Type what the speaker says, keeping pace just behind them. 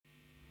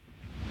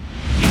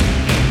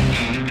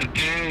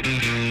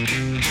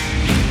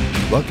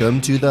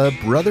Welcome to the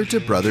Brother to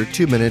Brother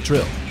 2-Minute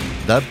Drill,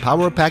 the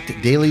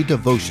power-packed daily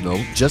devotional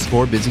just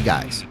for busy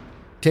guys.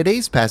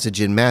 Today's passage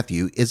in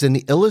Matthew is an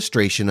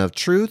illustration of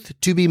truth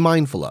to be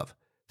mindful of.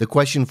 The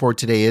question for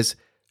today is,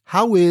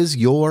 how is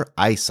your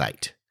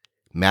eyesight?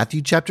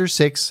 Matthew chapter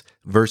 6,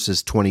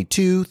 verses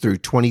 22 through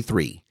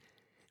 23.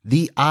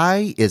 The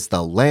eye is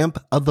the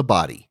lamp of the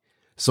body.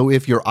 So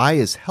if your eye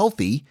is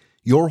healthy,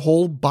 your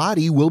whole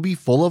body will be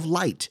full of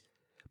light.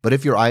 But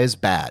if your eye is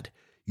bad,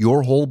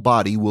 your whole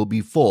body will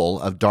be full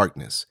of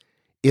darkness.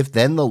 If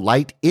then the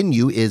light in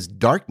you is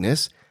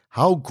darkness,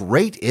 how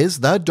great is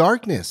the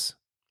darkness?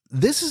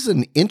 This is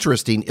an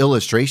interesting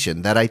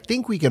illustration that I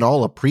think we can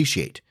all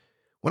appreciate.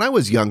 When I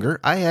was younger,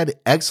 I had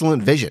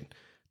excellent vision,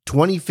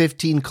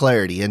 20/15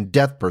 clarity and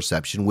depth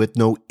perception with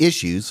no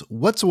issues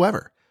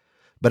whatsoever.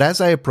 But as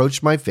I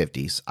approached my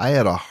 50s, I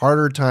had a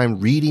harder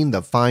time reading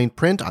the fine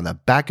print on the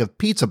back of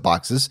pizza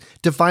boxes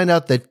to find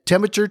out the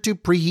temperature to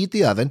preheat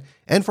the oven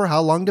and for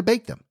how long to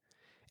bake them.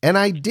 And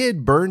I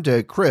did burn to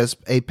a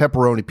crisp a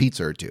pepperoni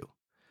pizza or two.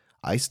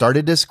 I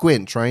started to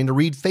squint trying to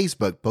read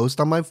Facebook posts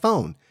on my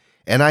phone,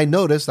 and I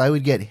noticed I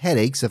would get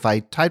headaches if I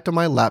typed on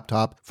my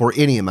laptop for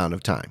any amount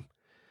of time.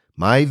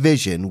 My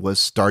vision was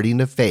starting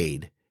to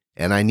fade,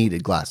 and I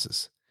needed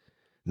glasses.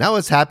 Now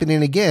it's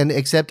happening again,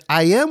 except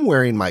I am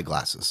wearing my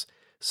glasses,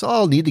 so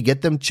I'll need to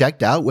get them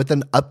checked out with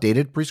an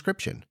updated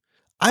prescription.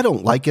 I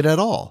don't like it at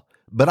all.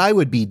 But I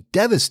would be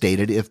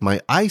devastated if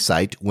my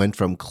eyesight went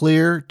from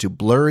clear to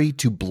blurry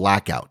to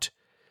blackout.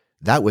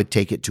 That would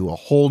take it to a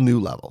whole new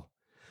level.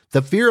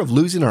 The fear of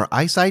losing our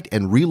eyesight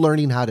and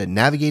relearning how to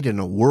navigate in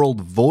a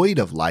world void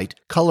of light,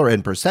 color,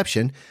 and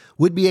perception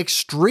would be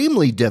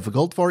extremely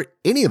difficult for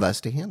any of us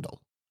to handle.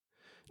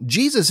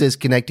 Jesus is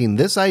connecting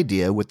this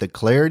idea with the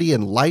clarity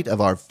and light of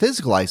our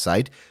physical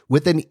eyesight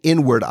with an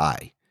inward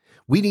eye.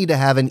 We need to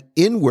have an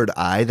inward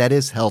eye that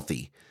is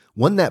healthy,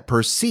 one that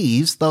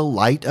perceives the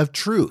light of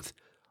truth.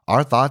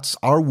 Our thoughts,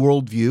 our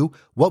worldview,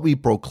 what we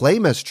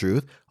proclaim as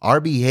truth, our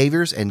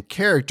behaviors and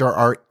character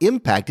are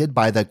impacted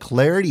by the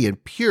clarity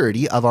and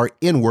purity of our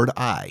inward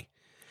eye.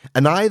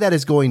 An eye that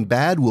is going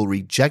bad will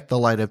reject the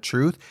light of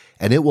truth,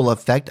 and it will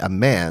affect a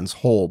man's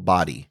whole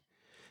body.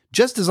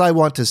 Just as I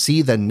want to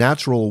see the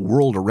natural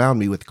world around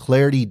me with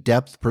clarity,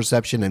 depth,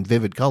 perception, and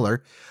vivid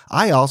color,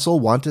 I also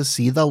want to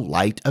see the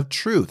light of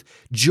truth,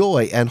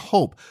 joy, and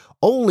hope,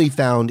 only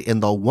found in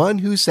the one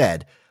who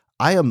said,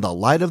 "I am the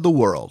light of the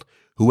world.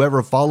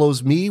 Whoever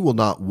follows me will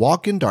not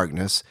walk in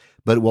darkness,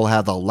 but will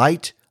have the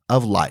light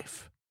of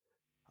life."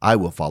 I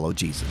will follow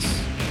Jesus.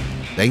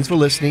 Thanks for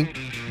listening.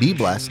 Be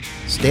blessed.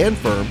 Stand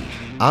firm.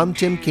 I'm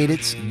Tim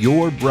Kaditz,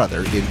 your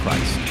brother in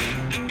Christ.